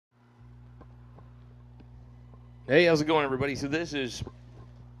Hey, how's it going, everybody? So this is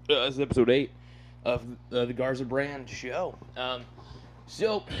episode 8 of the Garza brand show.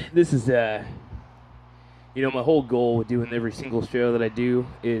 So this is, my whole goal with doing every single show that I do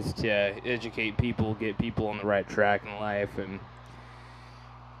is to educate people, get people on the right track in life, and,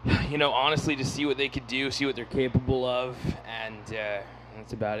 honestly, to see what they could do, see what they're capable of, and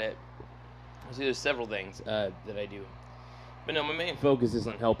that's about it. So there's several things that I do. But no, my main focus is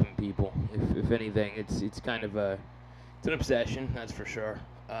on helping people. If anything, it's kind of it's an obsession, that's for sure.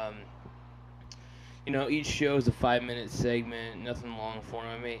 Each show is a 5-minute segment, nothing long form.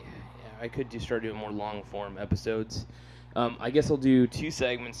 I could start doing more long form episodes. I guess I'll do 2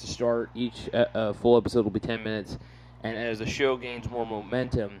 segments to start. Each full episode will be 10 minutes. And as the show gains more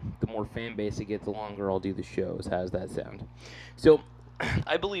momentum, the more fan base it gets, the longer I'll do the shows. How does that sound? So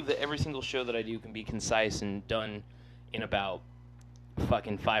I believe that every single show that I do can be concise and done in about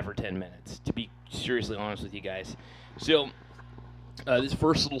fucking 5 or 10 minutes, to be seriously honest with you guys. So, this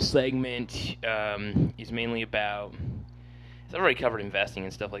first little segment is mainly about, I've already covered investing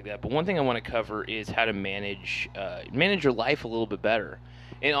and stuff like that, but one thing I want to cover is how to manage your life a little bit better.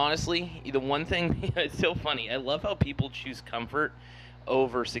 And honestly, the one thing, it's so funny, I love how people choose comfort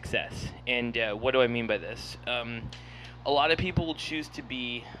over success. And what do I mean by this? A lot of people will choose to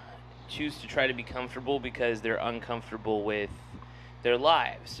try to be comfortable because they're uncomfortable with their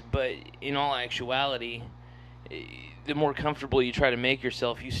lives. But in all actuality, the more comfortable you try to make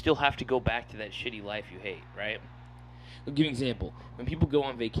yourself, you still have to go back to that shitty life you hate, right? I'll give you an example. When people go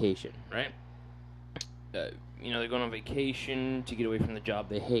on vacation, right? They're going on vacation to get away from the job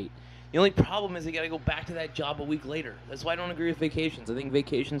they hate. The only problem is they got to go back to that job a week later. That's why I don't agree with vacations. I think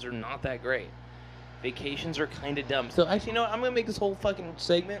vacations are not that great. Vacations are kind of dumb. So actually, I'm going to make this whole fucking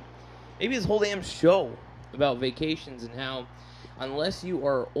segment, maybe this whole damn show about vacations and how unless you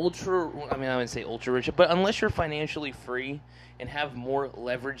are I wouldn't say ultra rich, but unless you're financially free and have more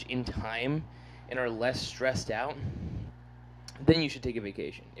leverage in time and are less stressed out, then you should take a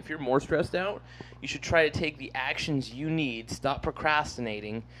vacation. If you're more stressed out, you should try to take the actions you need, stop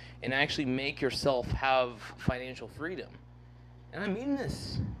procrastinating, and actually make yourself have financial freedom. And I mean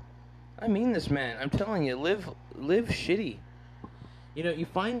this, man. I'm telling you, live shitty. You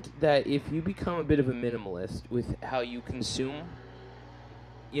find that if you become a bit of a minimalist with how you consume,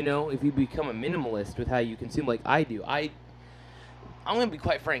 if you become a minimalist with how you consume, like I do, I'm going to be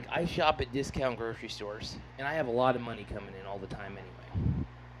quite frank, I shop at discount grocery stores, and I have a lot of money coming in all the time anyway,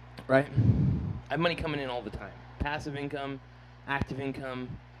 right? I have money coming in all the time. Passive income, active income,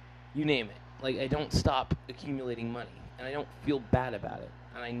 you name it. Like, I don't stop accumulating money, and I don't feel bad about it,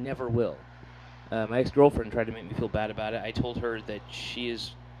 and I never will. My ex-girlfriend tried to make me feel bad about it. I told her that she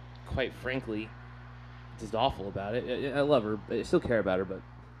is, quite frankly, just awful about it. I love her, I still care about her, but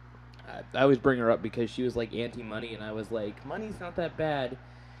I always bring her up because she was like anti-money, and I was like, money's not that bad.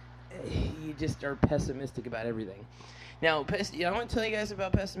 You just are pessimistic about everything. Now, I want to tell you guys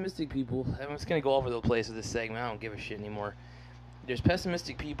about pessimistic people. I'm just going to go all over the place with this segment. I don't give a shit anymore. There's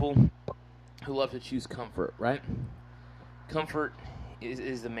pessimistic people who love to choose comfort, right? Comfort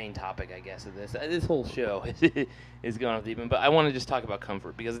is the main topic, I guess, of this. This whole show is going off deep end, but I want to just talk about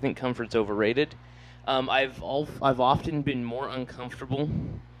comfort because I think comfort's overrated. I've often been more uncomfortable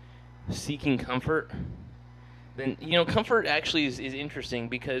seeking comfort than, comfort actually is interesting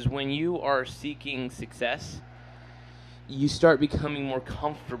because when you are seeking success, you start becoming more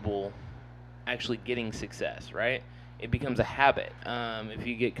comfortable actually getting success, right? It becomes a habit.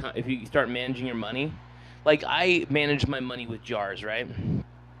 If you start managing your money, like I manage my money with jars, right?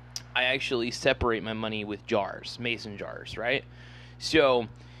 I actually separate my money with jars, mason jars, right? So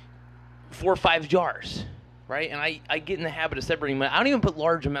 4 or 5 jars, right? And I get in the habit of separating money. I don't even put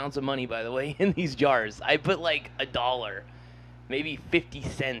large amounts of money, by the way, in these jars. I put like $1, maybe 50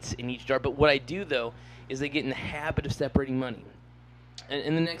 cents in each jar. But what I do, though, is I get in the habit of separating money. And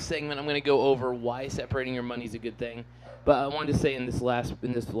in the next segment, I'm going to go over why separating your money is a good thing. But I wanted to say in this last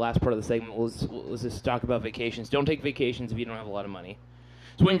part of the segment, let's just talk about vacations. Don't take vacations if you don't have a lot of money.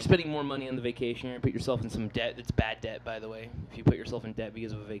 So when you're spending more money on the vacation, you're going to put yourself in some debt. It's bad debt, by the way. If you put yourself in debt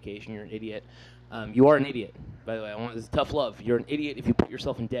because of a vacation, you're an idiot. You are an idiot, by the way. This is tough love. You're an idiot if you put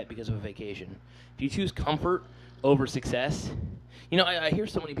yourself in debt because of a vacation. If you choose comfort over success, I hear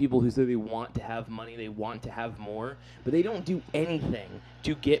so many people who say they want to have money, they want to have more, but they don't do anything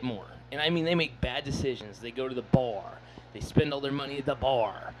to get more. And I mean, they make bad decisions. They go to the bar. They spend all their money at the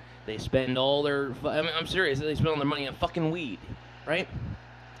bar. They spend all their... I'm serious. They spend all their money on fucking weed, right?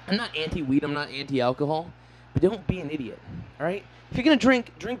 I'm not anti-weed. I'm not anti-alcohol. But don't be an idiot, all right? If you're going to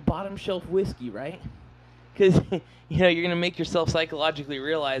drink bottom shelf whiskey, right? Because, you're going to make yourself psychologically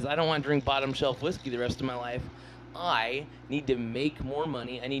realize, I don't want to drink bottom shelf whiskey the rest of my life. I need to make more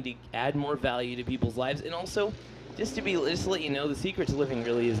money. I need to add more value to people's lives, and also just to let you know, the secret to living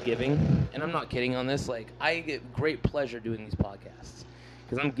really is giving. And I'm not kidding on this. Like, I get great pleasure doing these podcasts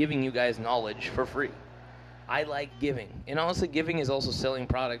because I'm giving you guys knowledge for free. I like giving, and honestly, giving is also selling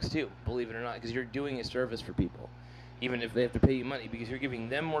products too. Believe it or not, because you're doing a service for people, even if they have to pay you money, because you're giving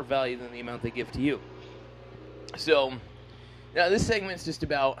them more value than the amount they give to you. So now this segment's just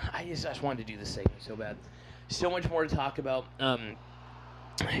about. I just wanted to do this segment so bad. So much more to talk about.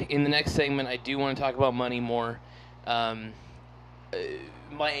 In the next segment, I do want to talk about money more. My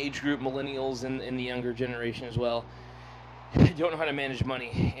age group, millennials, and the younger generation as well, don't know how to manage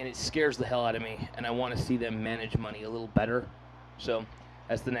money, and it scares the hell out of me, and I want to see them manage money a little better. So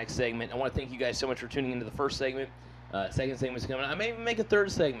that's the next segment. I want to thank you guys so much for tuning into the first segment. Second segment's coming. I may even make a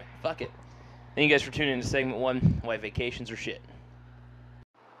third segment. Fuck it. Thank you guys for tuning into segment 1, why vacations are shit.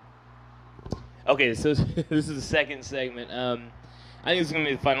 Okay, so this is the second segment. I think this is going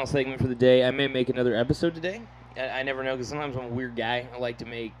to be the final segment for the day. I may make another episode today. I never know, because sometimes I'm a weird guy. I like to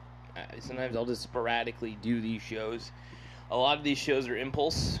make... sometimes I'll just sporadically do these shows. A lot of these shows are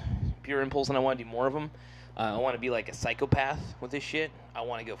impulse, pure impulse, and I want to do more of them. I want to be like a psychopath with this shit. I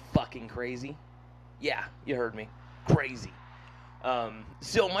want to go fucking crazy. Yeah, you heard me. Crazy.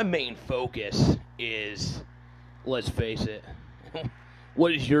 So my main focus is, let's face it,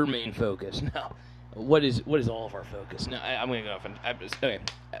 what is your main focus? No, what is all of our focus? No, I'm going to go off. Okay,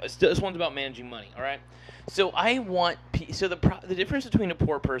 this one's about managing money, all right? So the difference between a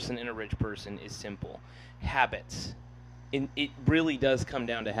poor person and a rich person is simple. Habits. And it really does come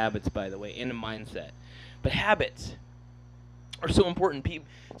down to habits, by the way, and a mindset. But habits are so important.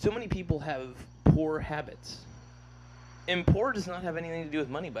 So many people have poor habits. And poor does not have anything to do with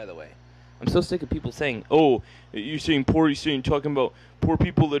money, by the way. I'm so sick of people saying, oh, you're saying poor, talking about poor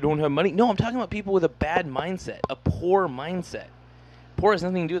people that don't have money. No, I'm talking about people with a bad mindset, a poor mindset. Poor has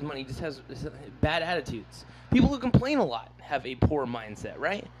nothing to do with money, it just has bad attitudes. People who complain a lot have a poor mindset,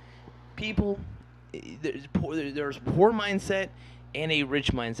 right? There's poor mindset and a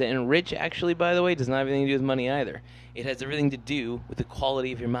rich mindset. And rich, actually, by the way, does not have anything to do with money either. It has everything to do with the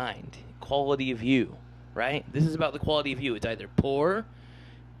quality of your mind, quality of you, right? This is about the quality of you. It's either poor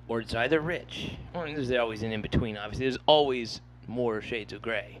or it's either rich. Or there's always an in-between, obviously. There's always more shades of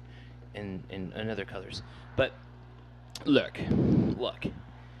gray and other colors. But look.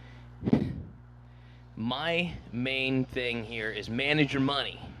 My main thing here is manage your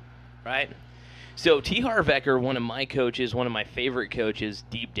money, right? So T. Harv Eker, one of my coaches, one of my favorite coaches,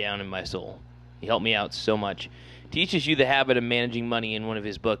 deep down in my soul, he helped me out so much, teaches you the habit of managing money in one of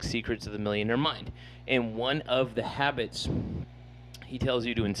his books, Secrets of the Millionaire Mind. And one of the habits he tells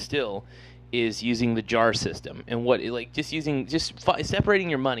you to instill is using the jar system. And separating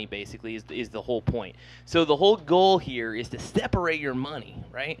your money, basically, is the whole point. So the whole goal here is to separate your money,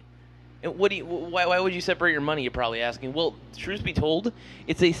 right? And why would you separate your money, you're probably asking? Well, truth be told,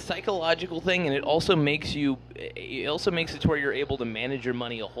 it's a psychological thing, and it also makes it to where you're able to manage your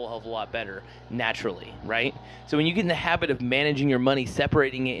money a whole hell of a lot better naturally, right? So when you get in the habit of managing your money,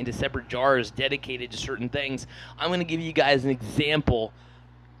 separating it into separate jars dedicated to certain things, I'm going to give you guys an example,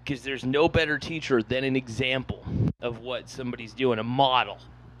 because there's no better teacher than an example of what somebody's doing, a model.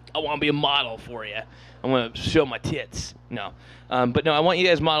 I want to be a model for you. I want to show my tits. No. But no, I want you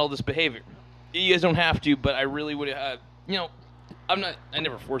guys to model this behavior. You guys don't have to, but I really would, I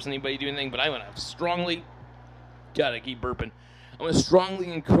never force anybody to do anything, but I want to strongly, gotta keep burping. I want to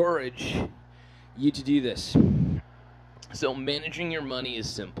strongly encourage you to do this. So managing your money is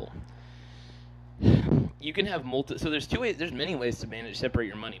simple. You can have so there's many ways to separate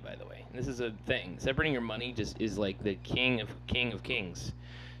your money, by the way. This is a thing. Separating your money just is like the king of kings.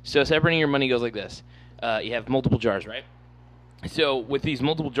 So separating your money goes like this. You have multiple jars, right? So with these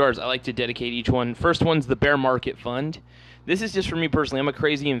multiple jars, I like to dedicate each one. First one's the bear market fund. This is just for me personally. I'm a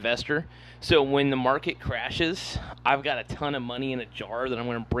crazy investor. So when the market crashes, I've got a ton of money in a jar that I'm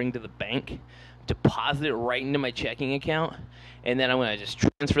going to bring to the bank, deposit it right into my checking account, and then I'm going to just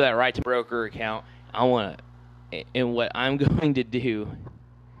transfer that right to broker account. And what I'm going to do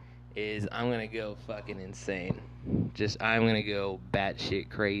is I'm going to go fucking insane. I'm going to go batshit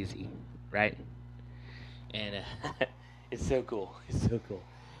crazy, right? And it's so cool. It's so cool.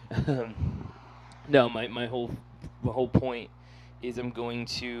 No, my whole point is I'm going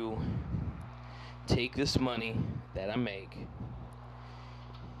to take this money that I make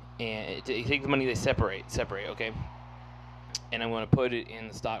and take the money they separate, okay? And I'm going to put it in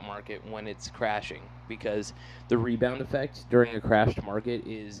the stock market when it's crashing, because the rebound effect during a crashed market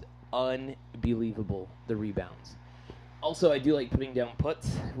is unbelievable, the rebounds. Also, I do like putting down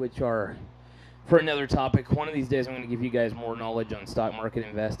puts, which are for another topic. One of these days I'm going to give you guys more knowledge on stock market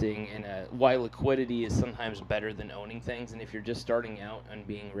investing and why liquidity is sometimes better than owning things. And if you're just starting out and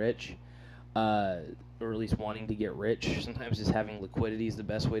being rich, or at least wanting to get rich, sometimes just having liquidity is the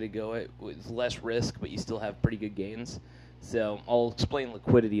best way to go. It's less risk, but you still have pretty good gains. So I'll explain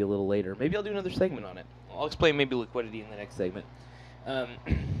liquidity a little later. Maybe I'll do another segment on it. I'll explain maybe liquidity in the next segment.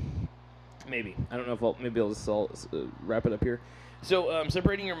 Maybe. I don't know if I'll just wrap it up here. So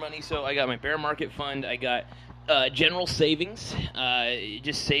separating your money. So I got my bear market fund. I got general savings.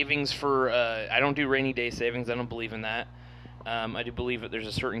 Just savings for, I don't do rainy day savings. I don't believe in that. I do believe that there's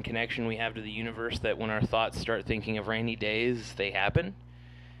a certain connection we have to the universe that when our thoughts start thinking of rainy days, they happen.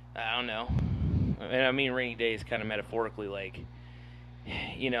 I don't know. And I mean rainy days kind of metaphorically, like, so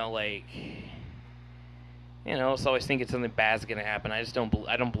I always think it's something bad's going to happen. I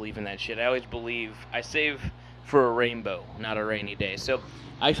don't believe in that shit. I always believe I save for a rainbow, not a rainy day. So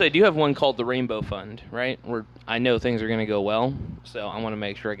actually I do have one called the Rainbow Fund, right? Where I know things are going to go well, so I want to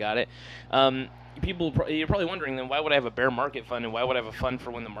make sure I got it. You're probably wondering, then why would I have a bear market fund and why would I have a fund for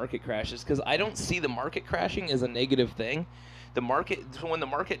when the market crashes? Because I don't see the market crashing as a negative thing. When the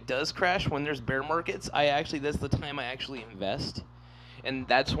market does crash, when there's bear markets, that's the time I actually invest, and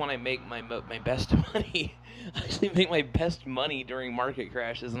that's when I make my best money. I actually make my best money during market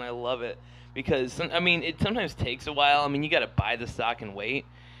crashes, and I love it because it sometimes takes a while. You got to buy the stock and wait,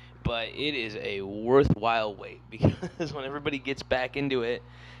 but it is a worthwhile wait because when everybody gets back into it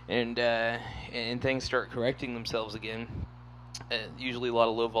and things start correcting themselves again, usually a lot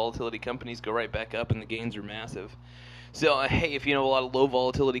of low volatility companies go right back up, and the gains are massive. So, hey, if a lot of low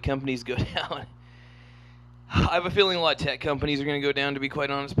volatility companies go down, I have a feeling a lot of tech companies are going to go down, to be quite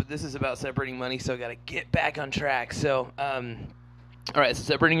honest, but this is about separating money, so I got to get back on track. So, all right, so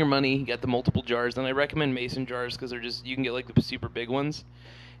separating your money, you got the multiple jars, and I recommend mason jars because you can get like the super big ones,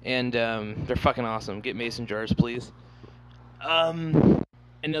 and they're fucking awesome. Get mason jars, please.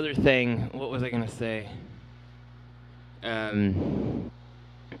 Another thing, what was I going to say? So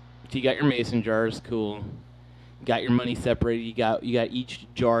you got your mason jars, cool. Got your money separated. You got each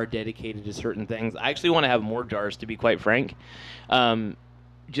jar dedicated to certain things. I actually want to have more jars, to be quite frank,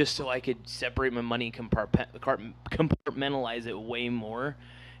 just so I could separate my money, compartmentalize it way more,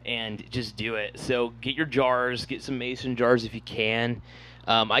 and just do it. So get your jars. Get some mason jars if you can.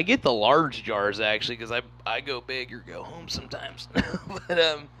 I get the large jars actually because I go big or go home sometimes.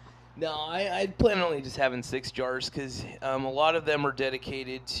 But no, I plan on only just having 6 jars because a lot of them are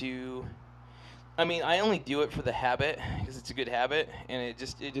dedicated to. I only do it for the habit because it's a good habit, and it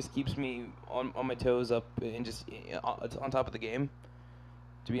just keeps me on my toes up and just on top of the game.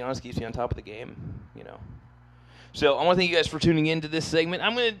 To be honest, keeps me on top of the game, So I want to thank you guys for tuning in to this segment.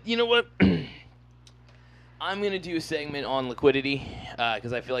 I'm gonna do a segment on liquidity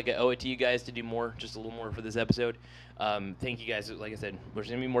because I feel like I owe it to you guys to do more, just a little more for this episode. Thank you guys. Like I said, there's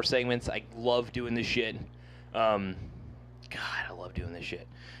gonna be more segments. I love doing this shit. God, I love doing this shit.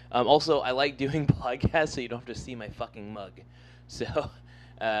 Also, I like doing podcasts so you don't have to see my fucking mug. So,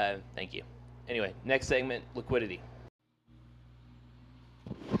 thank you. Anyway, next segment, liquidity.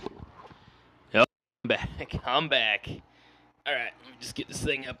 Yep, I'm back. All right, let me just get this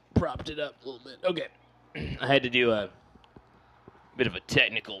thing up, propped it up a little bit. Okay, I had to do a bit of a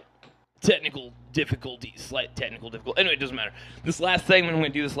technical difficulty, slight technical difficulty. Anyway, it doesn't matter. I'm going to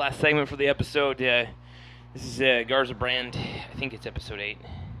do this last segment for the episode. This is Garza brand. I think it's episode 8.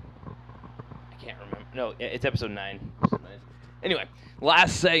 I can't remember. No, it's episode 9. Anyway,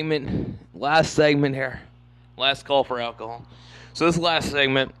 last segment here. Last call for alcohol. So this last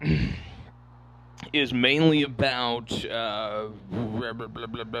segment is mainly about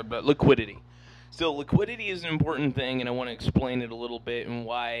liquidity. So liquidity is an important thing, and I want to explain it a little bit and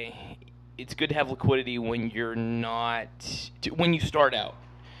why it's good to have liquidity when when you start out.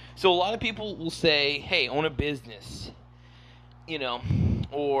 So a lot of people will say, hey, own a business,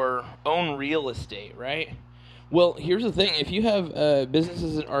 or own real estate, right? Well, here's the thing. If you have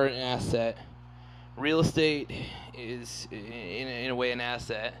businesses that are an asset, real estate is, in a way, an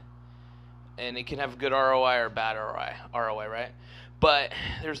asset, and it can have good ROI or bad ROI, right? But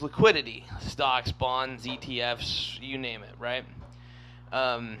there's liquidity, stocks, bonds, ETFs, you name it, right?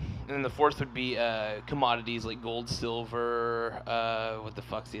 And then the fourth would be commodities like gold, silver, what the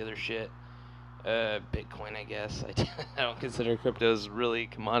fuck's the other shit? Bitcoin, I guess. I don't consider cryptos really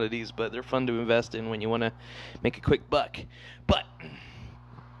commodities, but they're fun to invest in when you want to make a quick buck. But,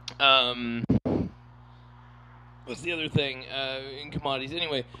 what's the other thing in commodities?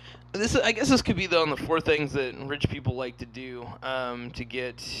 Anyway, I guess this could be on the 4 things that rich people like to do to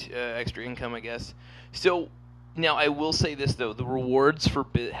get extra income, I guess. So, Now, I will say this, though. The rewards for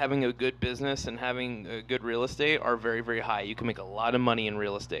having a good business and having good real estate are very, very high. You can make a lot of money in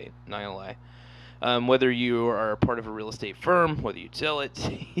real estate, not going to lie. Whether you are a part of a real estate firm, whether you sell it,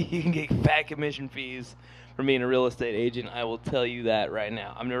 you can get fat commission fees from being a real estate agent. I will tell you that right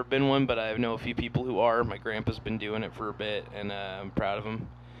now. I've never been one, but I know a few people who are. My grandpa's been doing it for a bit, and I'm proud of him.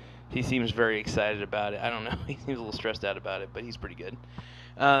 He seems very excited about it. I don't know. He seems a little stressed out about it, but he's pretty good.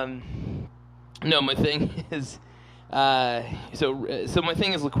 No, my thing is, so my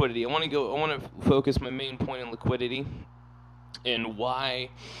thing is liquidity. I want to focus my main point on liquidity and why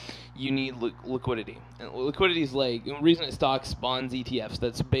you need liquidity. And liquidity is like the reason it stocks, bonds, ETFs.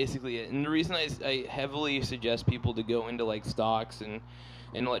 That's basically it. And the reason I heavily suggest people to go into like stocks and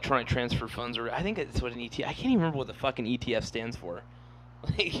electronic transfer funds, or I think that's what an ETF. I can't even remember what the fucking ETF stands for.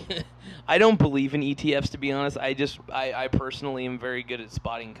 Like, I don't believe in ETFs, to be honest. I personally am very good at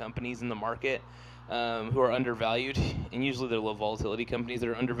spotting companies in the market who are undervalued, and usually they're low volatility companies that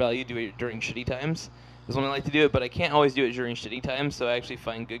are undervalued during shitty times. Is when I like to do it, but I can't always do it during shitty times, so I actually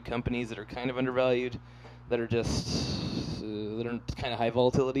find good companies that are kind of undervalued, that are just that are kind of high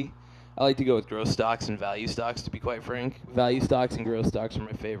volatility. I like to go with growth stocks and value stocks, to be quite frank. Value stocks and growth stocks are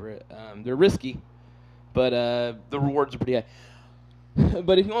my favorite. They're risky, but the rewards are pretty high.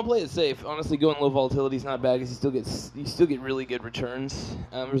 But if you want to play it safe, honestly, going low volatility is not bad because you still get really good returns.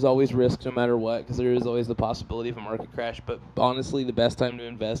 There's always risk no matter what because there is always the possibility of a market crash. But honestly, the best time to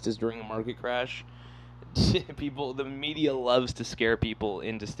invest is during a market crash. The media loves to scare people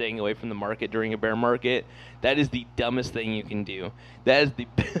into staying away from the market during a bear market. That is the dumbest thing you can do. That is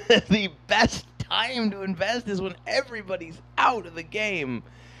the best time to invest is when everybody's out of the game.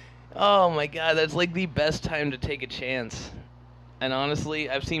 Oh my God, that's like the best time to take a chance. And honestly,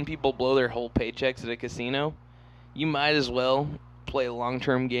 I've seen people blow their whole paychecks at a casino. You might as well play a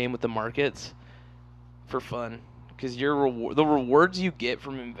long-term game with the markets for fun. Because the rewards you get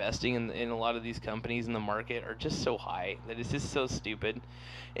from investing in a lot of these companies in the market are just so high that it's just so stupid.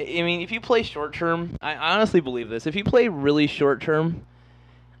 I mean, if you play short-term, I honestly believe this. If you play really short-term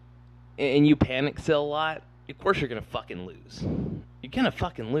and you panic sell a lot, of course you're going to fucking lose. You're going to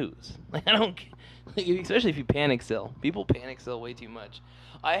fucking lose. Like, I don't... Like, especially if you panic sell. People panic sell way too much.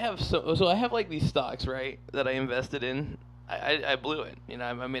 I have I have like these stocks, right, that I invested in. I blew it. You know,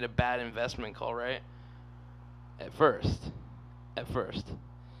 I made a bad investment call, right? At first.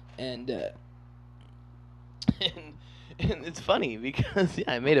 And and it's funny because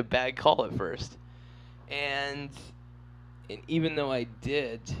I made a bad call at first. And even though I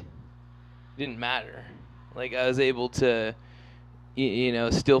did, it didn't matter. Like, I was able to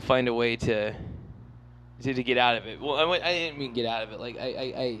still find a way to get out of it. Well, I didn't mean get out of it. Like,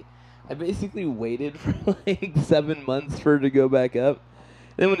 I basically waited for like 7 months for it to go back up.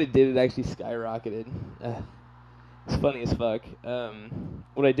 Then when it did, it actually skyrocketed. It's funny as fuck.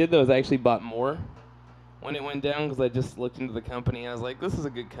 What I did, though, is I actually bought more when it went down because I just looked into the company. I was like, this is a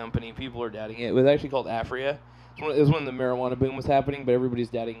good company. People are doubting it. It was actually called Afria. It was when the marijuana boom was happening, but everybody's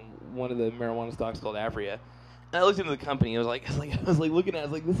doubting one of the marijuana stocks called Afria. And I looked into the company. I was like looking at it. I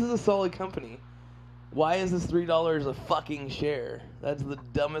was like, this is a solid company. Why is this $3 a fucking share? That's the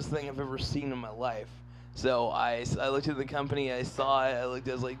dumbest thing I've ever seen in my life. So I looked at the company, I saw it, I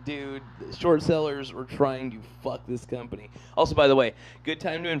was like, dude, short sellers are trying to fuck this company. Also, by the way, good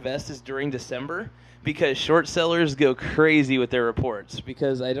time to invest is during December because short sellers go crazy with their reports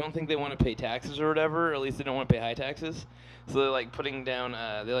because I don't think they want to pay taxes or whatever, or at least they don't want to pay high taxes. So they're like putting down,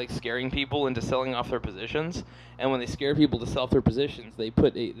 they're like scaring people into selling off their positions. And when they scare people to sell off their positions, they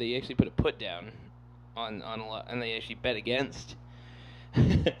actually put a put down on a lot, and they actually bet against.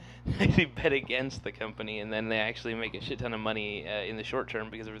 Actually bet against the company, and then they actually make a shit ton of money in the short term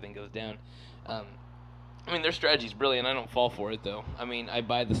because everything goes down. I mean, their strategy's brilliant. I don't fall for it, though. I mean, I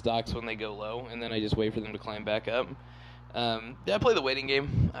buy the stocks when they go low, and then I just wait for them to climb back up. I play the waiting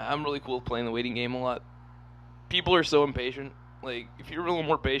game. I'm really cool playing the waiting game a lot. People are so impatient. Like, if you're a little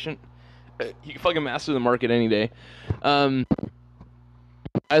more patient, you can fucking master the market any day. I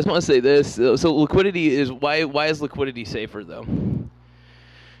just want to say this. So liquidity is... Why is liquidity safer, though?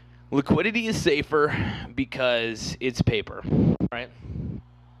 Liquidity is safer because it's paper, right?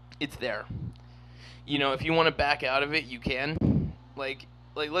 It's there. You know, if you want to back out of it, you can. Like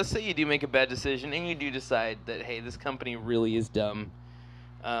let's say you do make a bad decision and you do decide that, hey, this company really is dumb.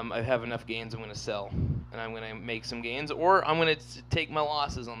 I have enough gains, I'm going to sell. And I'm going to make some gains. Or I'm going to take my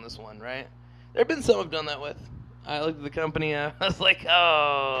losses on this one, right? There have been some I've done that with. I looked at the company, I was like,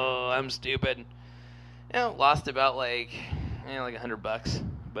 oh, I'm stupid. You know, lost about like $100.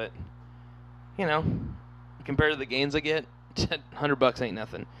 But, you know, compared to the gains I get, $100 ain't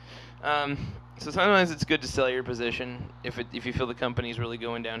nothing. So sometimes it's good to sell your position if you feel the company's really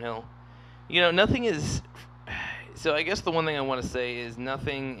going downhill. Nothing is. So I guess the one thing I want to say is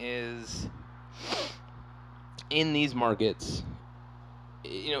nothing is in these markets.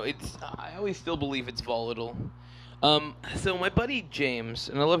 I always still believe it's volatile. So my buddy James,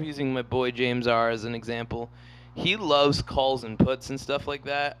 and I love using my boy James R as an example. He loves calls and puts and stuff like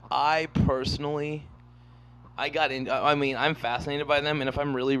that. I personally, I'm fascinated by them, and if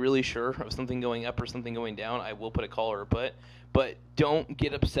I'm really, really sure of something going up or something going down, I will put a call or a put. But don't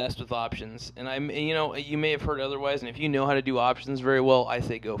get obsessed with options. And you may have heard otherwise, and if you know how to do options very well, I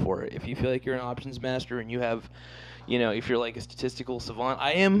say go for it. If you feel like you're an options master and you have, if you're like a statistical savant,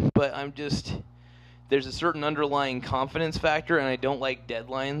 I am, but there's a certain underlying confidence factor, and I don't like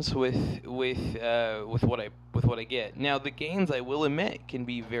deadlines with what I get. Now, the gains, I will admit, can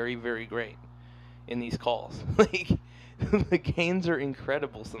be very, very great in these calls. Like, the gains are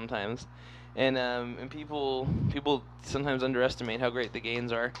incredible sometimes, and people sometimes underestimate how great the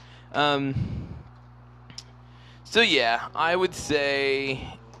gains are. So yeah, I would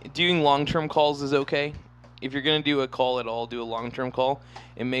say doing long-term calls is okay. If you're going to do a call at all, do a long-term call,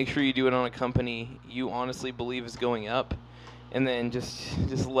 and make sure you do it on a company you honestly believe is going up, and then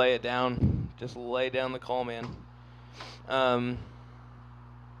just lay it down. Just lay down the call, man.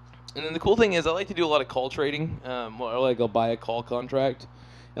 And then the cool thing is I like to do a lot of call trading. I'll buy a call contract,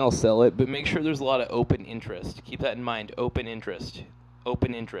 and I'll sell it, but make sure there's a lot of open interest. Keep that in mind, open interest.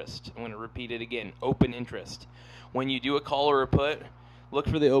 Open interest. I'm going to repeat it again, open interest. When you do a call or a put, look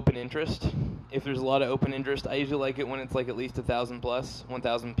for the open interest. If there's a lot of open interest, I usually like it when it's like at least 1,000 plus,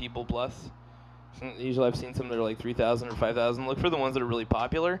 1,000 people plus. Usually I've seen some that are like 3,000 or 5,000. Look for the ones that are really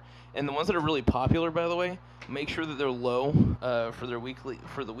popular. And the ones that are really popular, by the way, make sure that they're low for the week.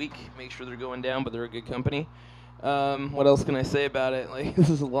 Make sure they're going down, but they're a good company. What else can I say about it? Like, this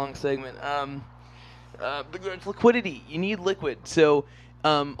is a long segment. It's liquidity. You need liquid. So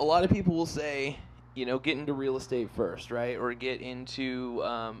a lot of people will say, get into real estate first, right? Or get into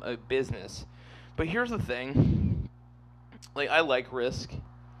a business. But here's the thing. Like, I like risk.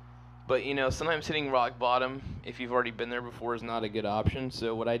 But, sometimes hitting rock bottom, if you've already been there before, is not a good option.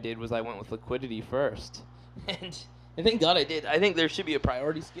 So what I did was I went with liquidity first. And thank God I did. I think there should be a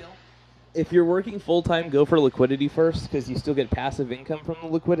priority scale. If you're working full-time, go for liquidity first, because you still get passive income from the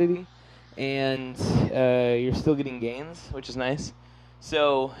liquidity. And you're still getting gains, which is nice.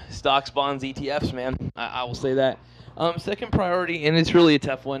 So stocks, bonds, ETFs, man. I will say that. Second priority, and it's really a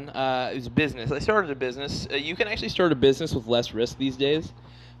tough one, is business. I started a business. You can actually start a business with less risk these days,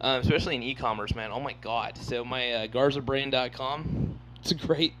 especially in e-commerce, man. Oh, my God. So my GarzaBrand.com, it's a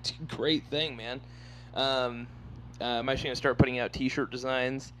great thing, man. I'm actually going to start putting out T-shirt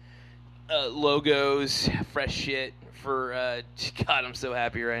designs, logos, fresh shit for, God, I'm so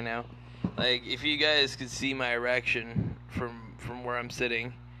happy right now. Like, if you guys could see my erection from where I'm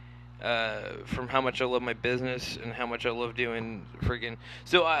sitting, from how much I love my business and how much I love doing friggin'.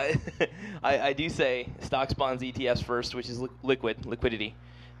 So I do say stocks, bonds, ETFs first, which is liquidity.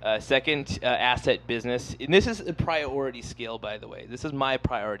 Second, asset business. And this is a priority scale, by the way. This is my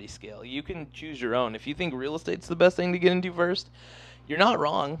priority scale. You can choose your own. If you think real estate's the best thing to get into first, you're not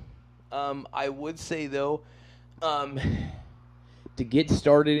wrong. I would say, though, to get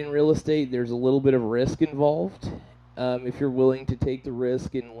started in real estate, there's a little bit of risk involved. If you're willing to take the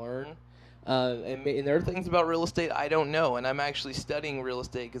risk and learn. And there are things about real estate I don't know, and I'm actually studying real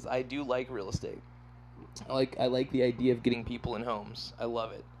estate because I do like real estate. I like the idea of getting people in homes. I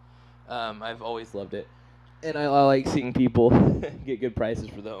love it. I've always loved it. And I like seeing people get good prices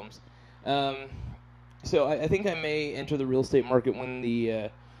for the homes. So I think I may enter the real estate market when the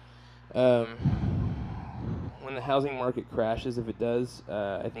housing market crashes. If it does,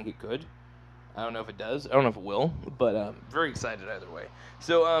 I think it could. I don't know if it does. I don't know if it will, but I'm very excited either way.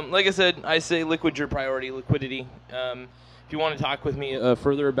 So, like I said, I say liquid's your priority, liquidity. If you want to talk with me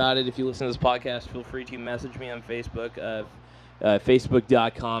further about it, if you listen to this podcast, feel free to message me on Facebook,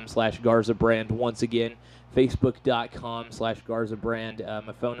 facebook.com/GarzaBrand. Once again, facebook.com/GarzaBrand.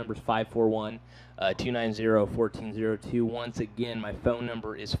 My phone number is 541-290-1402. Once again, my phone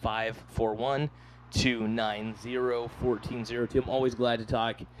number is 541-290-1402. I'm always glad to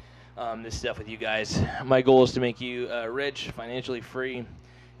talk this stuff with you guys. My goal is to make you rich, financially free.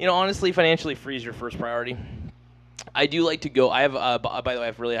 Honestly, financially free is your first priority. I do like to go. I have, by the way, I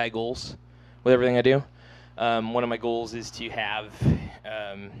have really high goals with everything I do. One of my goals is to have,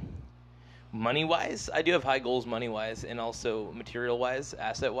 money-wise, I do have high goals money-wise and also material-wise,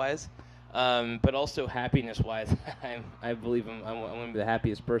 asset-wise, but also happiness-wise. I believe I'm going to be the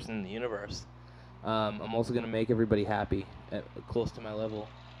happiest person in the universe. I'm also going to make everybody happy, close to my level.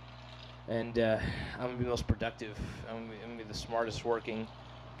 and I'm gonna be the most productive. I'm gonna be the smartest working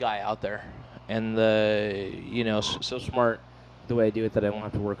guy out there, and so smart the way I do it that I won't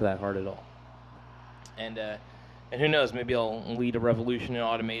have to work that hard at all. And who knows? Maybe I'll lead a revolution in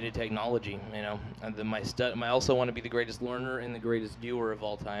automated technology. I also want to be the greatest learner and the greatest doer of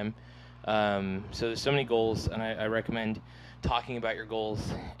all time. So there's so many goals, and I recommend talking about your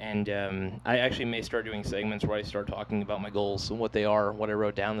goals. And I actually may start doing segments where I start talking about my goals and what they are, what I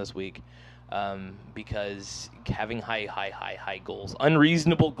wrote down this week. Because having high goals,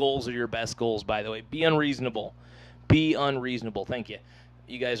 unreasonable goals are your best goals, by the way. Be unreasonable. Be unreasonable. Thank you.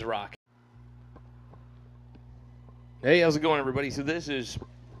 You guys rock. Hey, how's it going, everybody? So this is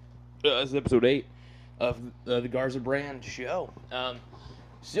episode 8 of the Garza brand show.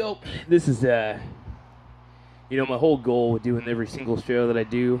 So this is, my whole goal with doing every single show that I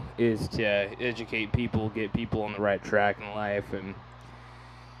do is to educate people, get people on the right track in life, and,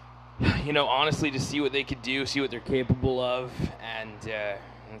 honestly, to see what they could do, see what they're capable of, and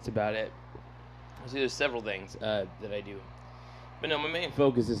that's about it. So there's several things that I do. But no, my main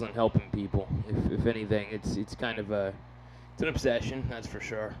focus is on helping people. If anything, it's kind of it's an obsession, that's for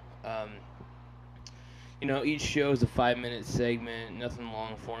sure. Each show is a 5-minute segment, nothing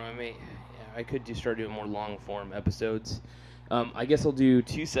long form. I could start doing more long form episodes. I guess I'll do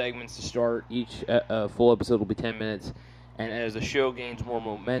 2 segments to start. Each full episode will be 10 minutes. And as the show gains more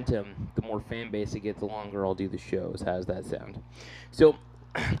momentum, the more fan base it gets, the longer I'll do the shows. How does that sound? So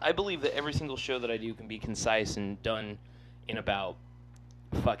I believe that every single show that I do can be concise and done in about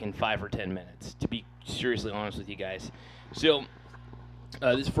fucking 5 or 10 minutes, to be seriously honest with you guys. So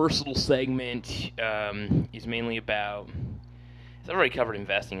this first little segment is mainly about, I've already covered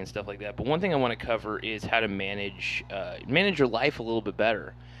investing and stuff like that, but one thing I want to cover is how to manage your life a little bit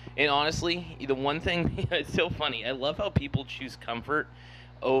better. And honestly, the one thing, it's so funny, I love how people choose comfort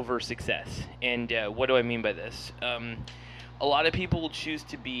over success. And what do I mean by this? A lot of people will choose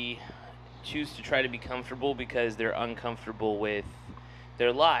to try to be comfortable because they're uncomfortable with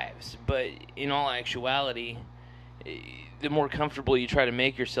their lives. But in all actuality, the more comfortable you try to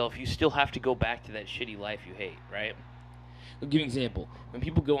make yourself, you still have to go back to that shitty life you hate, right? I'll give you an example. When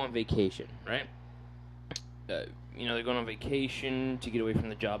people go on vacation, right? They're going on vacation to get away from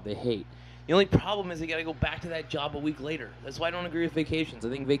the job they hate. The only problem is they got to go back to that job a week later. That's why I don't agree with vacations. I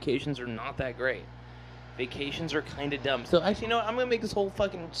think vacations are not that great. Vacations are kind of dumb. So actually, I'm going to make this whole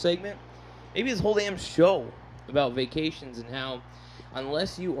fucking segment, maybe this whole damn show about vacations and how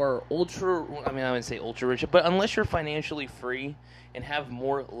unless you are I wouldn't say ultra rich, but unless you're financially free and have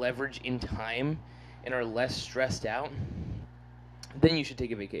more leverage in time and are less stressed out, then you should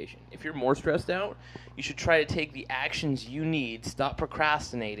take a vacation. If you're more stressed out, you should try to take the actions you need, stop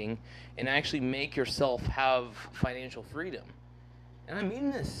procrastinating, and actually make yourself have financial freedom. And I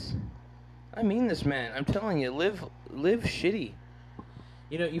mean this, man. I'm telling you, live shitty.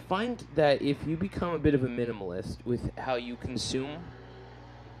 You find that if you become a bit of a minimalist with how you consume,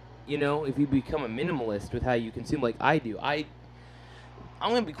 if you become a minimalist with how you consume, like I do, I'm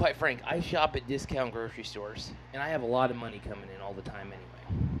going to be quite frank, I shop at discount grocery stores, and I have a lot of money coming in all the time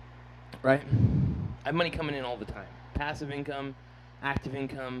anyway, right? I have money coming in all the time. Passive income, active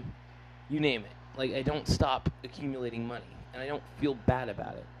income, you name it. Like, I don't stop accumulating money, and I don't feel bad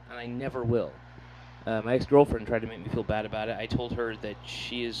about it, and I never will. My ex-girlfriend tried to make me feel bad about it. I told her that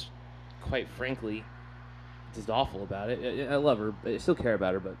she is, quite frankly, just awful about it. I love her, I still care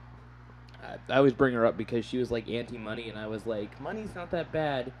about her, but I always bring her up because she was like anti-money, and I was like, money's not that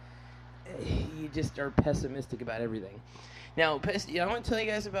bad. You just are pessimistic about everything. Now, I want to tell you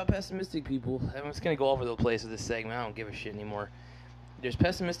guys about pessimistic people. I'm just going to go all over the place with this segment. I don't give a shit anymore. There's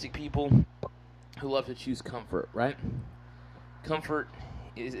pessimistic people who love to choose comfort, right? Comfort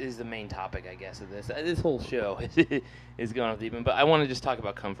is the main topic, I guess, of this. This whole show is going off deep end, but I want to just talk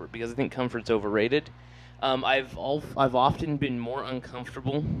about comfort because I think comfort's overrated. I've often been more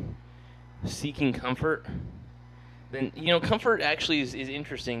uncomfortable seeking comfort then comfort actually is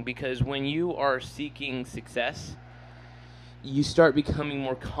interesting because when you are seeking success, you start becoming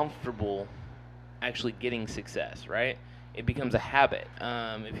more comfortable actually getting success, right? It becomes a habit.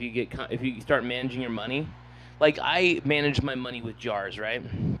 If you start managing your money, like I manage my money with jars, right?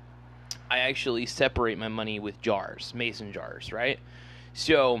 I actually separate my money with jars, mason jars, right?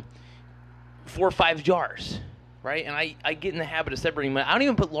 So 4 or 5 jars, right? And I get in the habit of separating money. I don't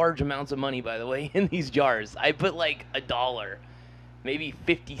even put large amounts of money, by the way, in these jars. I put like $1, maybe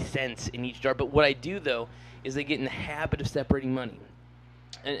 50 cents in each jar. But what I do, though, is I get in the habit of separating money.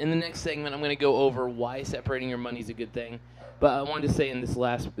 And in the next segment, I'm going to go over why separating your money is a good thing. But I wanted to say in this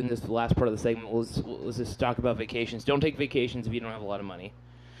last part of the segment, let's just talk about vacations. Don't take vacations if you don't have a lot of money.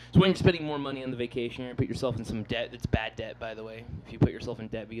 So when you're spending more money on the vacation, you're going to put yourself in some debt. It's bad debt, by the way. If you put yourself in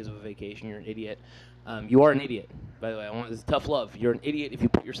debt because of a vacation, you're an idiot. You are an idiot, by the way. This is tough love. You're an idiot if you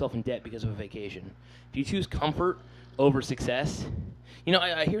put yourself in debt because of a vacation. If you choose comfort over success,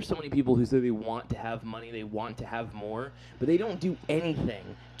 I hear so many people who say they want to have money, they want to have more, but they don't do anything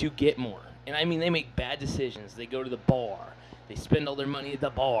to get more. And I mean, they make bad decisions. They go to the bar. They spend all their money at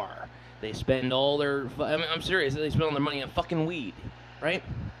the bar. They spend all their... I'm serious. They spend all their money on fucking weed, right?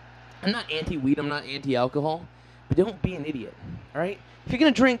 I'm not anti-weed. I'm not anti-alcohol. But don't be an idiot, all right? If you're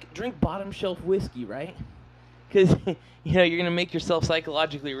going to drink bottom shelf whiskey, right? Because, you're going to make yourself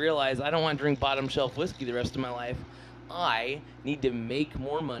psychologically realize, I don't want to drink bottom shelf whiskey the rest of my life. I need to make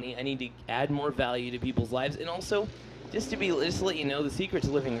more money. I need to add more value to people's lives. And also, just to let you know, the secret to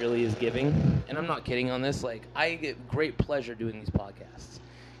living really is giving. And I'm not kidding on this. Like, I get great pleasure doing these podcasts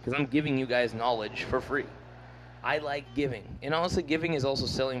because I'm giving you guys knowledge for free. I like giving. And honestly, giving is also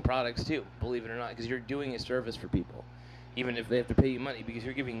selling products too, believe it or not, because you're doing a service for people, even if they have to pay you money, because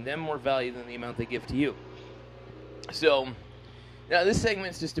you're giving them more value than the amount they give to you. So, now this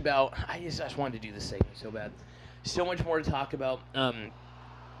segment's just about, I just wanted to do this segment so bad. So much more to talk about.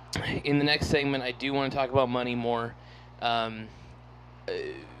 In the next segment, I do want to talk about money more. My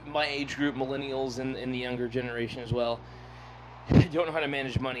age group, millennials, and the younger generation as well, don't know how to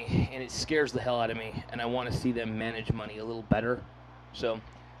manage money, and it scares the hell out of me, and I want to see them manage money a little better. So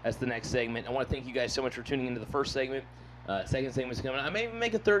that's the next segment. I want to thank you guys so much for tuning into the first segment. Second segment's coming. I may even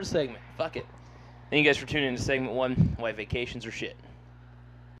make a third segment. Fuck it. Thank you guys for tuning into segment 1, why vacations are shit.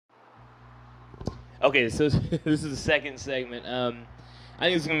 Okay, so this is the second segment. I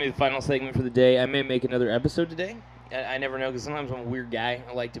think it's going to be the final segment for the day. I may make another episode today. I never know, because sometimes I'm a weird guy.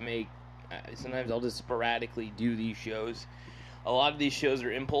 I like to make... sometimes I'll just sporadically do these shows. A lot of these shows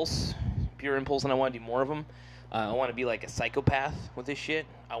are impulse, pure impulse, and I want to do more of them. I want to be like a psychopath with this shit.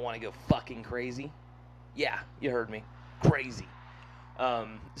 I want to go fucking crazy. Yeah, you heard me. Crazy.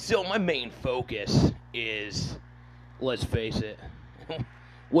 So my main focus is, let's face it,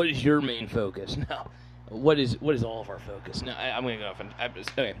 what is your main focus? No, what is all of our focus? No, I'm going to go off.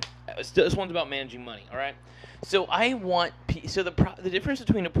 Okay, this one's about managing money, all right? So the difference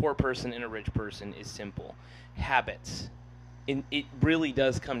between a poor person and a rich person is simple. Habits. And it really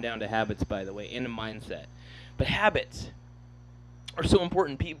does come down to habits, by the way, and a mindset. But habits are so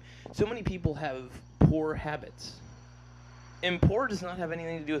important. So many people have poor habits. And poor does not have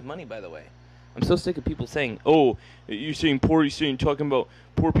anything to do with money, by the way. I'm so sick of people saying, oh, you're saying poor, you're talking about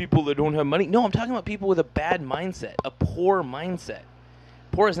poor people that don't have money. No, I'm talking about people with a bad mindset, a poor mindset.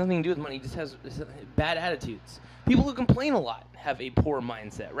 Poor has nothing to do with money, it just has bad attitudes. People who complain a lot have a poor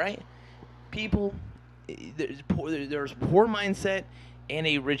mindset, right? There's a poor mindset and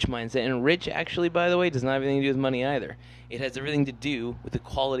a rich mindset. And rich, actually, by the way, does not have anything to do with money either. It has everything to do with the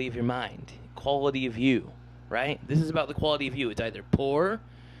quality of your mind, quality of you, right? This is about the quality of you. It's either poor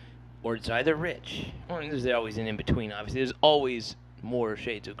or it's either rich. Well, there's always an in-between, obviously. There's always more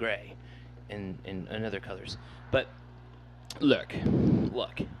shades of gray and other colors. But look.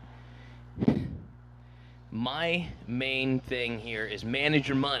 My main thing here is manage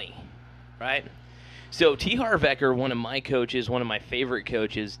your money, right? So T. Harv Eker, one of my coaches, one of my favorite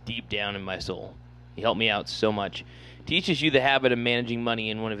coaches deep down in my soul, he helped me out so much, teaches you the habit of managing money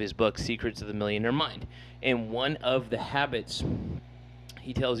in one of his books, Secrets of the Millionaire Mind. And one of the habits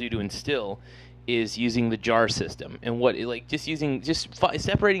he tells you to instill is using the jar system. And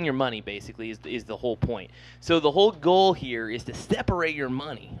separating your money, basically, is the whole point. So the whole goal here is to separate your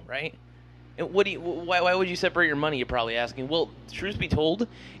money, right? And why would you separate your money, you're probably asking? Well, truth be told,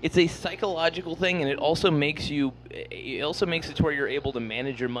 it's a psychological thing, and it also makes it to where you're able to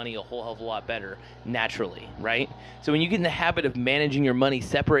manage your money a whole hell of a lot better naturally, right? So when you get in the habit of managing your money,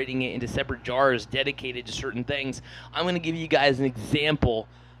 separating it into separate jars dedicated to certain things, I'm going to give you guys an example,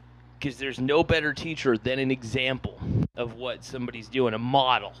 because there's no better teacher than an example of what somebody's doing, a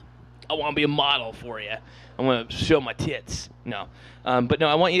model. I want to be a model for you. I want to show my tits. No. But no,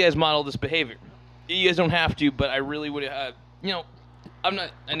 I want you guys to model this behavior. You guys don't have to, but I really would, I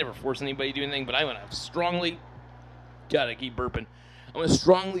never force anybody to do anything, but I want to strongly, gotta keep burping. I want to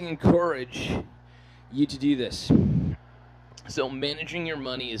strongly encourage you to do this. So managing your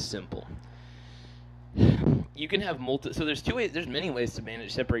money is simple. You can have there's many ways to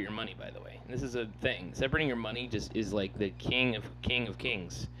separate your money, by the way. This is a thing. Separating your money just is like the king of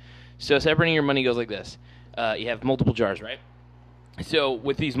kings. So separating your money goes like this. You have multiple jars, right? So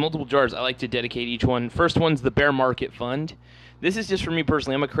with these multiple jars, I like to dedicate each one. First one's the bear market fund. This is just for me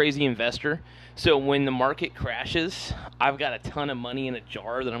personally. I'm a crazy investor. So when the market crashes, I've got a ton of money in a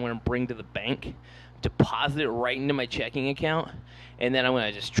jar that I'm going to bring to the bank. deposit it right into my checking account, and then I'm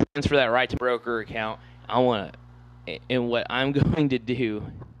going to just transfer that right to broker account. And what I'm going to do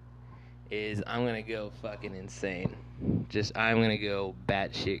is I'm going to go fucking insane. I'm going to go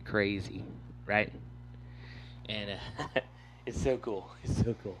batshit crazy, right? And it's so cool. It's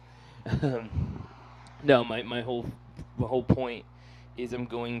so cool. No, my whole point is I'm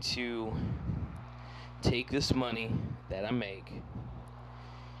going to take this money that I make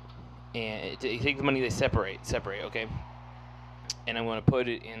and take the money they separate, okay? And I'm going to put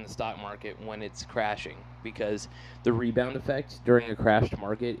it in the stock market when it's crashing, because the rebound effect during a crashed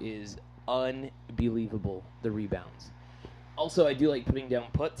market is unbelievable, the rebounds. Also, I do like putting down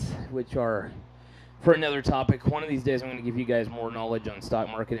puts, which are for another topic. One of these days I'm going to give you guys more knowledge on stock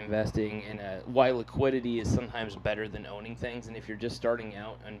market investing and why liquidity is sometimes better than owning things. And if you're just starting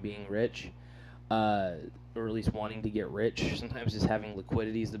out and being rich, or at least wanting to get rich, sometimes just having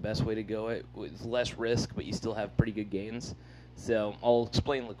liquidity is the best way to go. It with less risk, but you still have pretty good gains. So I'll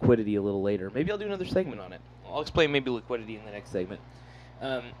explain liquidity a little later. Maybe I'll do another segment on it. I'll explain maybe liquidity in the next segment.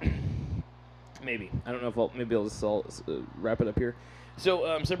 Maybe. I don't know if I'll just wrap it up here.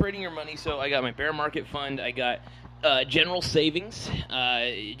 So separating your money. So I got my bear market fund. I got general savings.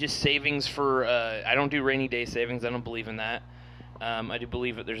 Just savings for, I don't do rainy day savings. I don't believe in that. I do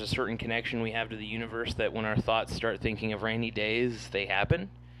believe that there's a certain connection we have to the universe that when our thoughts start thinking of rainy days, they happen.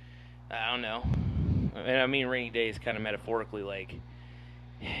 I don't know. And I mean rainy days kind of metaphorically, like,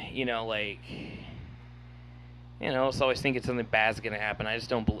 it's always thinking something bad's going to happen. I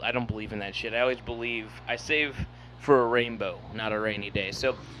don't believe in that shit. I always believe I save for a rainbow, not a rainy day.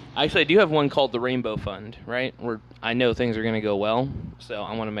 So actually I do have one called the Rainbow Fund, right? Where I know things are going to go well, so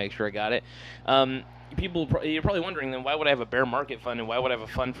I want to make sure I got it. You're probably wondering, then why would I have a bear market fund and why would I have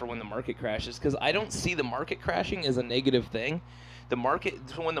a fund for when the market crashes? Because I don't see the market crashing as a negative thing.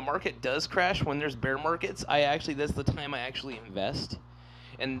 When the market does crash, when there's bear markets, that's the time I actually invest.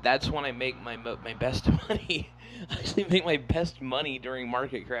 And that's when I make my best money. I actually make my best money during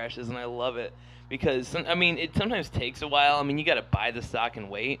market crashes, and I love it. Because, it sometimes takes a while. You got to buy the stock and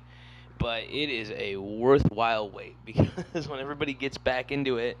wait. But it is a worthwhile wait. Because when everybody gets back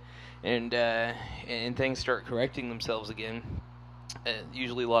into it and things start correcting themselves again,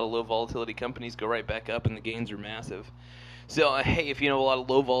 usually a lot of low volatility companies go right back up and the gains are massive. So, hey, if you know a lot of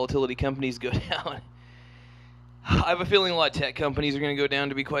low volatility companies go down, I have a feeling a lot of tech companies are going to go down,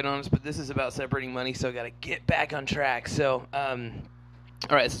 to be quite honest, but this is about separating money, so I got to get back on track. So, all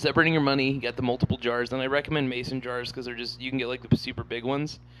right, so separating your money, you got the multiple jars, and I recommend mason jars because you can get like the super big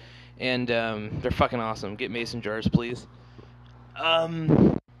ones, and they're fucking awesome. Get mason jars, please.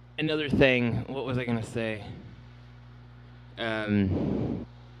 Another thing, what was I going to say? So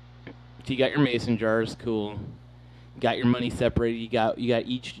you got your mason jars, cool. Got your money separated. You got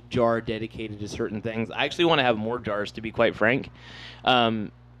each jar dedicated to certain things. I actually want to have more jars, to be quite frank,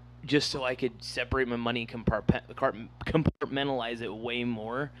 just so I could separate my money, compartmentalize it way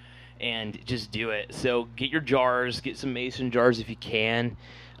more, and just do it. So get your jars. Get some mason jars if you can.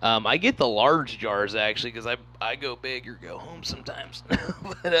 I get the large jars actually because I go big or go home sometimes.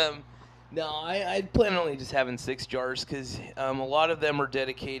 But no, I plan on only just having 6 jars because a lot of them are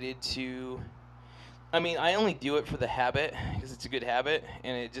dedicated to. I only do it for the habit because it's a good habit,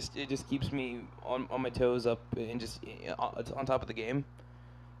 and it just keeps me on my toes up and just on top of the game.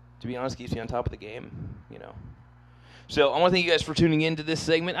 To be honest, keeps me on top of the game, So I want to thank you guys for tuning in to this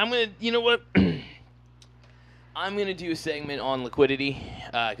segment. I'm gonna do a segment on liquidity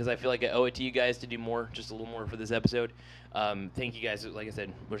because I feel like I owe it to you guys to do more, just a little more for this episode. Thank you guys. Like I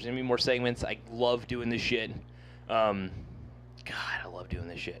said, there's gonna be more segments. I love doing this shit. God, I love doing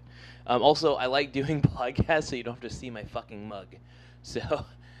this shit. Also, I like doing podcasts so you don't have to see my fucking mug. So,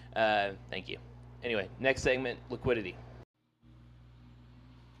 thank you. Anyway, next segment, liquidity.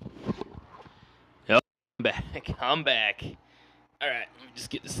 Yep, I'm back. All right, let me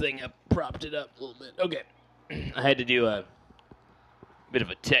just get this thing up, propped it up a little bit. Okay, I had to do a bit of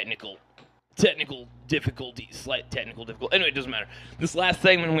a technical difficulty, slight technical difficulty. Anyway, it doesn't matter. This last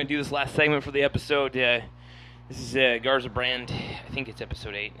segment, I'm going to do this last segment for the episode. This is Garza brand. I think it's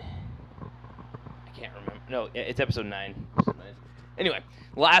episode 8. I can't remember. No, it's episode 9. Anyway,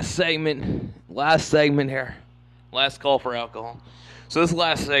 last segment here. Last call for alcohol. So this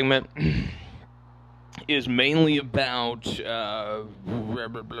last segment is mainly about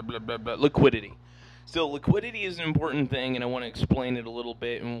liquidity. So liquidity is an important thing, and I want to explain it a little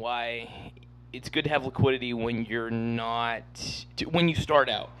bit and why it's good to have liquidity when when you start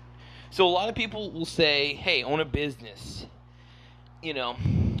out. So a lot of people will say, hey, own a business,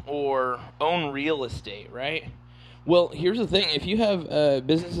 or own real estate, right? Well, here's the thing. If you have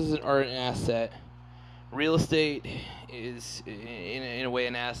businesses that are an asset, real estate is in a way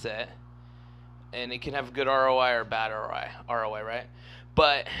an asset, and it can have good ROI or bad ROI, right?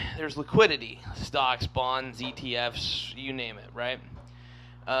 But there's liquidity, stocks, bonds, ETFs, you name it, right?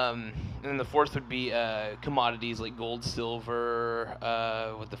 And then the fourth would be commodities like gold, silver,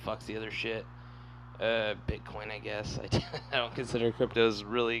 what the fuck's the other shit? Bitcoin, I guess. I don't consider cryptos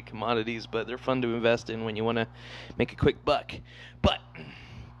really commodities, but they're fun to invest in when you want to make a quick buck. But,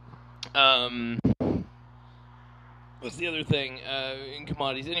 what's the other thing in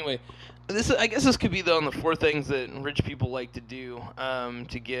commodities? Anyway, I guess this could be on the four things that rich people like to do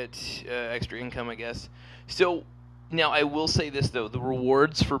to get extra income, I guess. So, now I will say this, though. The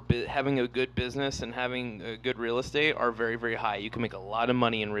rewards for having a good business and having good real estate are very, very high. You can make a lot of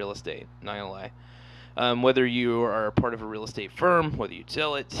money in real estate, not gonna lie. Whether you are a part of a real estate firm, whether you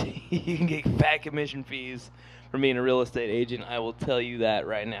sell it, you can get fat commission fees from being a real estate agent. I will tell you that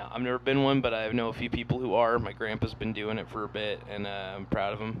right now. I've never been one, but I know a few people who are. My grandpa's been doing it for a bit, and I'm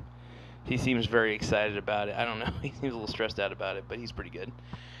proud of him. He seems very excited about it. I don't know. He seems a little stressed out about it, but he's pretty good.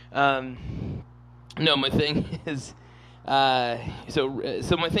 No, my thing is,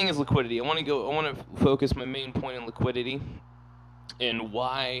 so my thing is liquidity. I want to focus my main point on liquidity and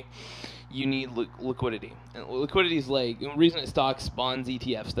why you need liquidity. And liquidity is like the reason it stocks, bonds,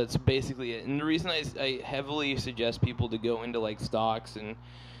 ETFs. That's basically it. And the reason I heavily suggest people to go into like stocks and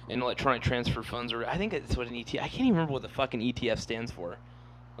electronic transfer funds, or I think that's what an ETF. I can't even remember what the fucking ETF stands for.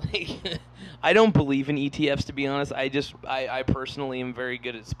 Like, I don't believe in ETFs, to be honest. I personally am very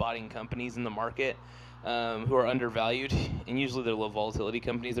good at spotting companies in the market who are undervalued, and usually they're low volatility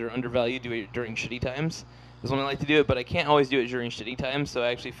companies that are undervalued during shitty times. Is when I like to do it, but I can't always do it during shitty times, so I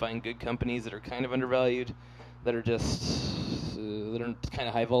actually find good companies that are kind of undervalued, that are just that are kind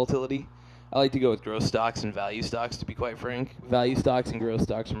of high volatility. I like to go with growth stocks and value stocks, to be quite frank. Value stocks and growth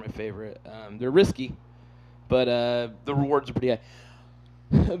stocks are my favorite. They're risky, but the rewards are pretty high.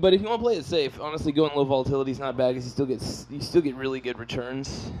 But if you want to play it safe, honestly, going low volatility is not bad because you still get really good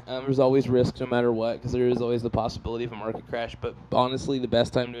returns. There's always risk no matter what, because there is always the possibility of a market crash. But honestly, the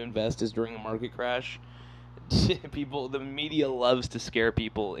best time to invest is during a market crash. The media loves to scare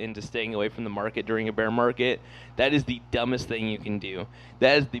people into staying away from the market during a bear market. That is the dumbest thing you can do.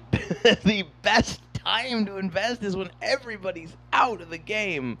 That is the best time to invest is when everybody's out of the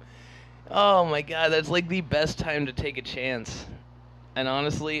game. Oh my god, that's like the best time to take a chance. And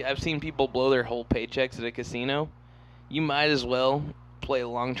honestly, I've seen people blow their whole paychecks at a casino. You might as well play a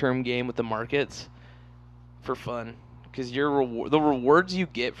long-term game with the markets for fun. Because the rewards you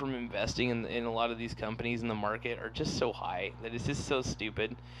get from investing in a lot of these companies in the market are just so high that it's just so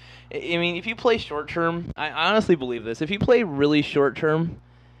stupid. I mean, if you play short-term, I honestly believe this. If you play really short-term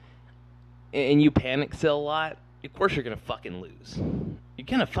and you panic sell a lot, of course you're going to fucking lose. You're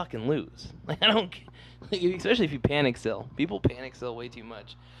going to fucking lose. Like, especially if you panic sell. People panic sell way too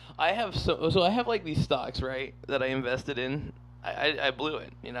much. I have like these stocks, right, that I invested in. I blew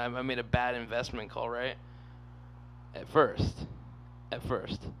it. You know, I made a bad investment call, right? At first,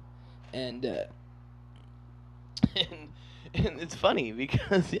 and it's funny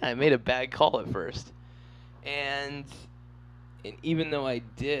because I made a bad call at first, and even though I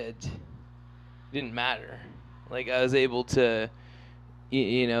did, it didn't matter. Like I was able to,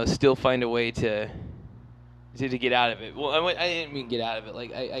 still find a way to get out of it. Well, I didn't mean get out of it.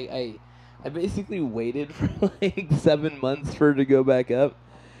 Like I basically waited for like 7 months for it to go back up.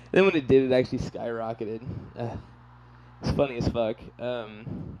 Then when it did, it actually skyrocketed. It's funny as fuck.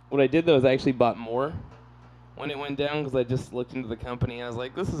 What I did, though, is I actually bought more when it went down because I just looked into the company and I was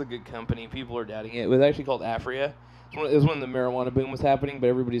like, this is a good company. People are doubting it. It was actually called Afria. It was when the marijuana boom was happening, but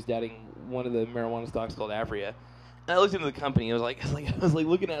everybody's doubting one of the marijuana stocks called Afria. And I looked into the company. I was like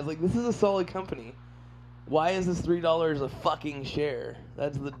looking at it. I was like, this is a solid company. Why is this $3 a fucking share?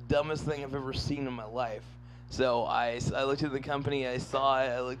 That's the dumbest thing I've ever seen in my life. So I looked at the company, I saw it,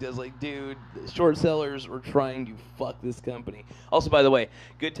 I was like, dude, short sellers were trying to fuck this company. Also, by the way,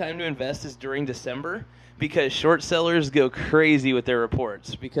 good time to invest is during December because short sellers go crazy with their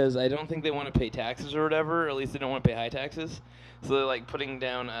reports because I don't think they want to pay taxes or whatever, or at least they don't want to pay high taxes. So they're like putting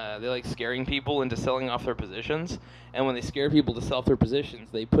down, they're like scaring people into selling off their positions. And when they scare people to sell off their positions,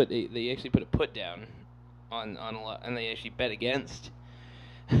 they actually put a put down on a lot, and they actually bet against.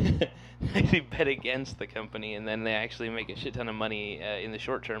 Actually bet against the company, and then they actually make a shit ton of money in the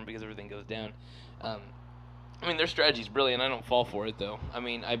short term because everything goes down. I mean, their strategy's brilliant. I don't fall for it, though. I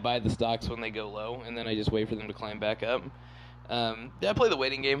mean, I buy the stocks when they go low, and then I just wait for them to climb back up. I play the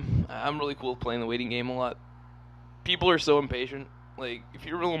waiting game. I'm really cool with playing the waiting game a lot. People are so impatient. Like, if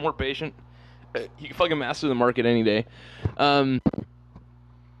you're a little more patient, you can fucking master the market any day.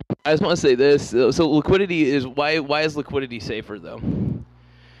 I just want to say this. So liquidity is why is liquidity safer though?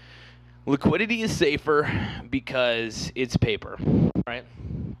 Liquidity is safer because it's paper, right?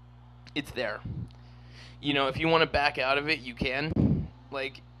 It's there. If you want to back out of it, you can.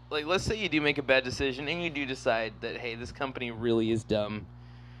 Like let's say you do make a bad decision and you do decide that, hey, this company really is dumb.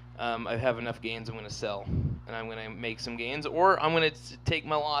 I have enough gains, I'm going to sell, and I'm going to make some gains, or I'm going to take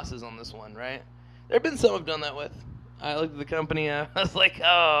my losses on this one, right? There have been some I've done that with. I looked at the company, I was like,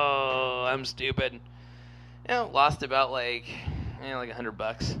 oh, I'm stupid. Lost about like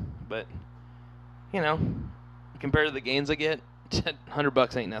 $100, but compared to the gains I get,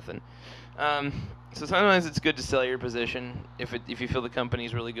 $100 ain't nothing. So sometimes it's good to sell your position if you feel the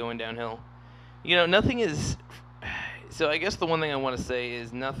company's really going downhill. Nothing is. So I guess the one thing I want to say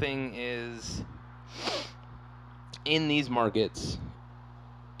is nothing is in these markets.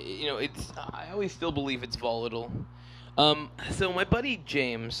 I always still believe it's volatile. So my buddy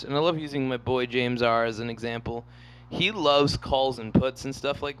James, and I love using my boy James R as an example. He loves calls and puts and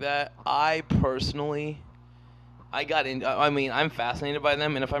stuff like that. I'm fascinated by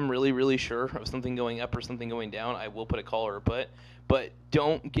them, and if I'm really, really sure of something going up or something going down, I will put a call or a put. But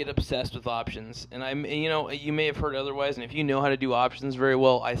don't get obsessed with options. And you may have heard otherwise, and if you know how to do options very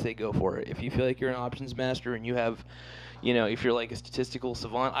well, I say go for it. If you feel like you're an options master and you have, if you're like a statistical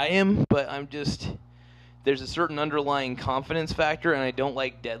savant, I am, but there's a certain underlying confidence factor, and I don't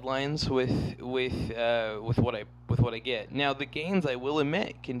like deadlines with what I get. Now, the gains, I will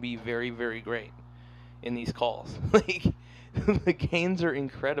admit, can be very, very great in these calls. Like, the gains are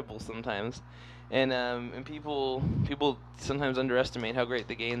incredible sometimes, and people sometimes underestimate how great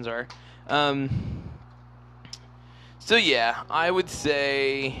the gains are. So yeah, I would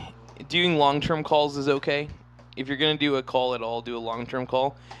say doing long-term calls is okay. If you're going to do a call at all, do a long-term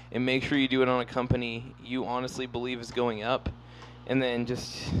call, and make sure you do it on a company you honestly believe is going up, and then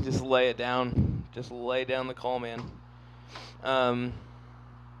just lay it down. Just lay down the call, man. And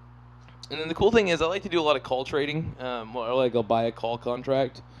then the cool thing is I like to do a lot of call trading. I'll buy a call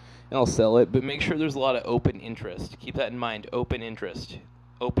contract, and I'll sell it, but make sure there's a lot of open interest. Keep that in mind, open interest.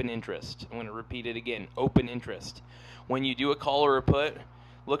 Open interest. I'm going to repeat it again, open interest. When you do a call or a put,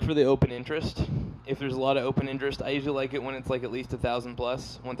 look for the open interest. If there's a lot of open interest, I usually like it when it's like at least 1,000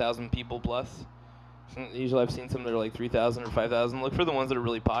 plus, 1,000 people plus. Usually I've seen some that are like 3,000 or 5,000. Look for the ones that are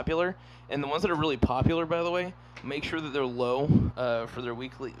really popular. And the ones that are really popular, by the way, make sure that they're low for the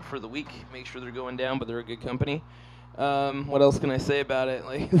week. Make sure they're going down, but they're a good company. What else can I say about it?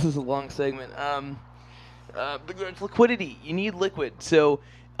 Like, this is a long segment. Liquidity. You need liquid. So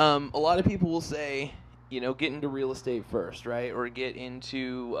a lot of people will say, get into real estate first, right? Or get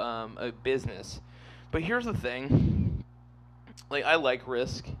into a business. But here's the thing. Like, I like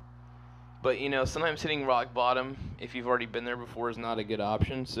risk. But, sometimes hitting rock bottom, if you've already been there before, is not a good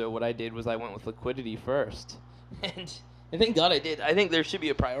option. So what I did was I went with liquidity first. And thank God I did. I think there should be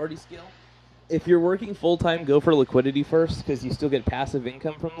a priority scale. If you're working full-time, go for liquidity first, because you still get passive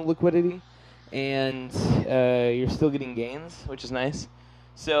income from the liquidity. And you're still getting gains, which is nice.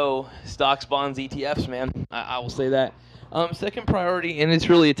 So stocks, bonds, ETFs, man. I will say that. Second priority, and it's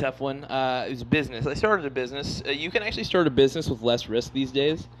really a tough one, is business. I started a business. You can actually start a business with less risk these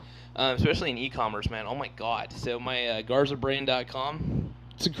days. Especially in e-commerce, man. Oh my God! So my GarzaBrand.com,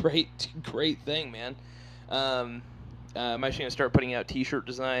 it's a great thing, man. I'm actually gonna start putting out T-shirt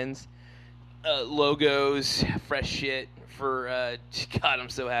designs, logos, fresh shit for. God, I'm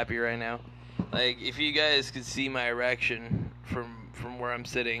so happy right now. Like, if you guys could see my erection from where I'm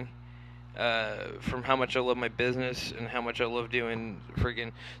sitting, from how much I love my business and how much I love doing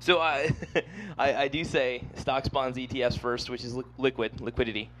friggin'. So I do say stocks, bonds, ETFs first, which is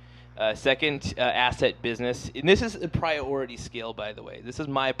liquidity. Second, asset business. And this is a priority scale, by the way. This is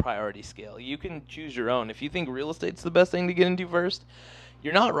my priority scale. You can choose your own. If you think real estate's the best thing to get into first,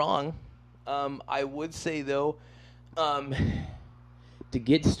 you're not wrong. I would say, though, to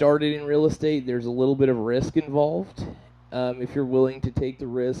get started in real estate, there's a little bit of risk involved. If you're willing to take the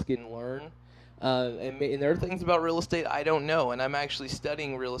risk and learn. And there are things about real estate I don't know, and I'm actually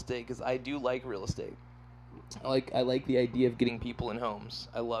studying real estate because I do like real estate. I like the idea of getting people in homes.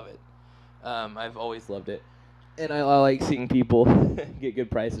 I love it. I've always loved it. And I like seeing people get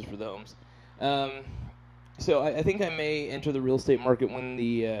good prices for the homes. So I think I may enter the real estate market when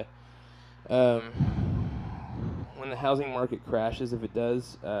the housing market crashes. If it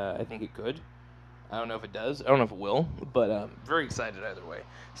does, I think it could. I don't know if it does. I don't know if it will, but I'm very excited either way.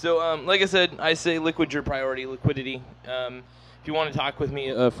 So, like I said, I say liquid's your priority, liquidity. If you want to talk with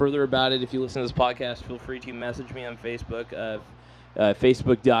me further about it, if you listen to this podcast, feel free to message me on Facebook.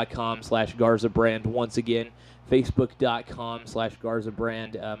 Facebook.com/Garza Brand. Once again, Facebook.com/Garza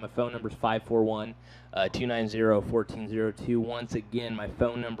Brand. My phone number is 541-290-1402. Once again, my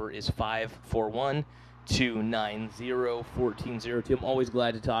phone number is 541-290-1402. I'm always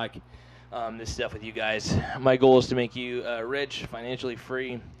glad to talk this stuff with you guys. My goal is to make you rich, financially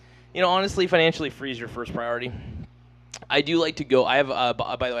free. Honestly, financially free is your first priority. I do like to go. I have,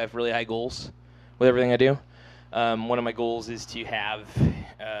 by the way, I have really high goals with everything I do. One of my goals is to have,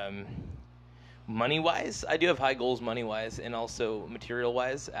 money-wise, I do have high goals money-wise and also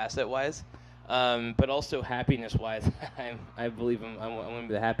material-wise, asset-wise, but also happiness-wise. I believe I'm going to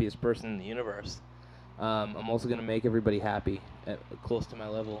be the happiest person in the universe. I'm also going to make everybody happy close to my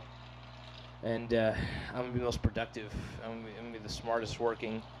level. And I'm going to be the most productive. I'm going to be the smartest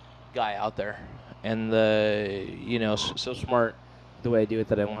working guy out there. And so smart the way I do it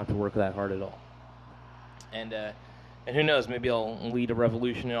that I won't have to work that hard at all. And who knows, maybe I'll lead a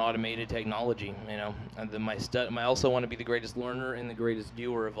revolution in automated technology. I also want to be the greatest learner and the greatest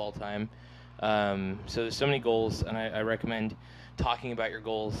doer of all time. So there's so many goals, and I recommend talking about your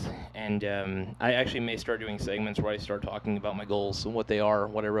goals. And I actually may start doing segments where I start talking about my goals and what they are,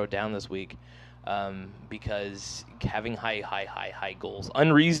 what I wrote down this week. Because having high goals,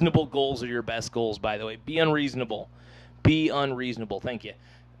 unreasonable goals are your best goals, by the way. Be unreasonable. Thank you.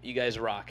 You guys rock.